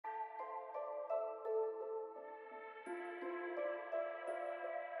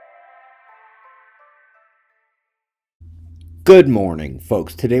Good morning,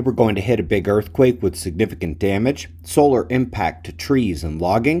 folks. Today we're going to hit a big earthquake with significant damage, solar impact to trees and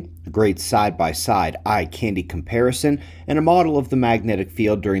logging, a great side-by-side eye candy comparison, and a model of the magnetic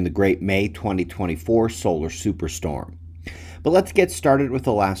field during the great May 2024 solar superstorm. But let's get started with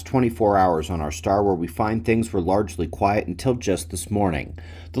the last 24 hours on our star, where we find things were largely quiet until just this morning.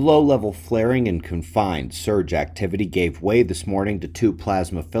 The low-level flaring and confined surge activity gave way this morning to two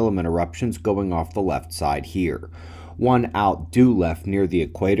plasma filament eruptions going off the left side here. One out due left near the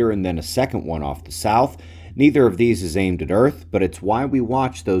equator and then a second one off the south. Neither of these is aimed at Earth, but it's why we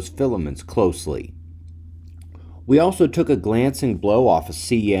watch those filaments closely. We also took a glancing blow off a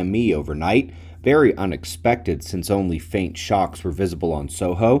CME overnight. Very unexpected since only faint shocks were visible on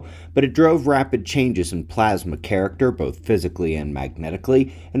SOHO, but it drove rapid changes in plasma character, both physically and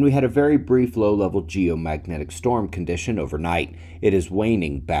magnetically, and we had a very brief low-level geomagnetic storm condition overnight. It is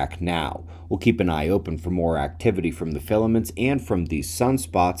waning back now. We'll keep an eye open for more activity from the filaments and from these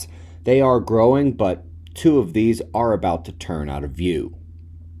sunspots. They are growing, but two of these are about to turn out of view.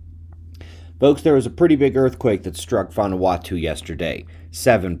 Folks, there was a pretty big earthquake that struck Vanuatu yesterday,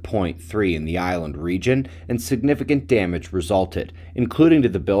 7.3 in the island region, and significant damage resulted, including to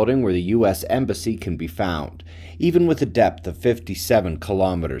the building where the U.S. Embassy can be found. Even with a depth of 57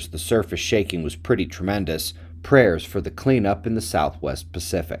 kilometers, the surface shaking was pretty tremendous. Prayers for the cleanup in the Southwest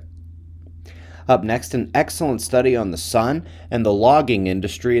Pacific. Up next, an excellent study on the sun and the logging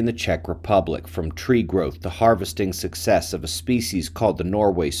industry in the Czech Republic. From tree growth to harvesting success of a species called the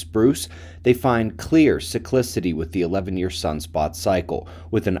Norway spruce, they find clear cyclicity with the 11-year sunspot cycle,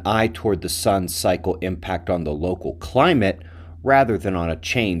 with an eye toward the sun's cycle impact on the local climate rather than on a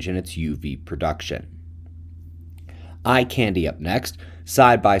change in its UV production. Eye candy up next,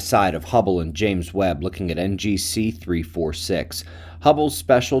 side by side of Hubble and James Webb looking at NGC 346. Hubble's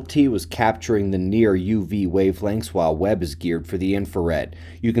specialty was capturing the near UV wavelengths, while Webb is geared for the infrared.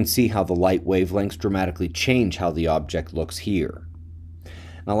 You can see how the light wavelengths dramatically change how the object looks here.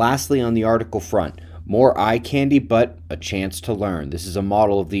 Now lastly, on the article front, more eye candy, but a chance to learn. This is a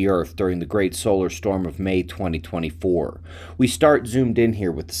model of the Earth during the great solar storm of May 2024. We start zoomed in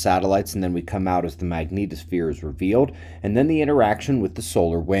here with the satellites, and then we come out as the magnetosphere is revealed, and then the interaction with the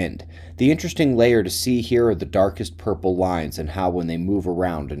solar wind. The interesting layer to see here are the darkest purple lines and how when they move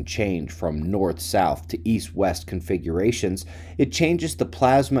around and change from north-south to east-west configurations, it changes the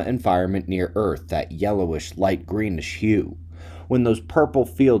plasma environment near Earth, that yellowish, light greenish hue. When those purple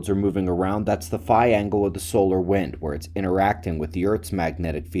fields are moving around, that's the phi angle of the solar wind, where it's interacting with the Earth's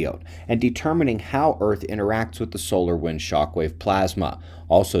magnetic field, and determining how Earth interacts with the solar wind shockwave plasma,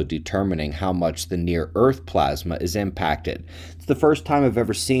 also determining how much the near-Earth plasma is impacted. It's the first time I've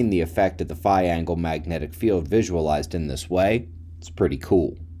ever seen the effect of the phi angle magnetic field visualized in this way. It's pretty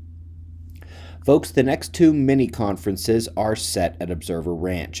cool. Folks, the next two mini-conferences are set at Observer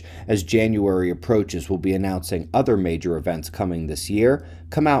Ranch. As January approaches, we'll be announcing other major events coming this year.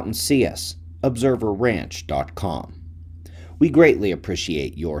 Come out and see us. ObserverRanch.com. We greatly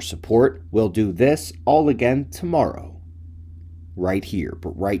appreciate your support. We'll do this all again tomorrow. Right here,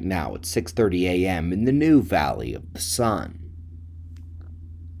 but right now at 6:30 a.m. in the new Valley of the Sun.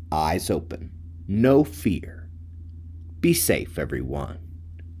 Eyes open. No fear. Be safe, everyone.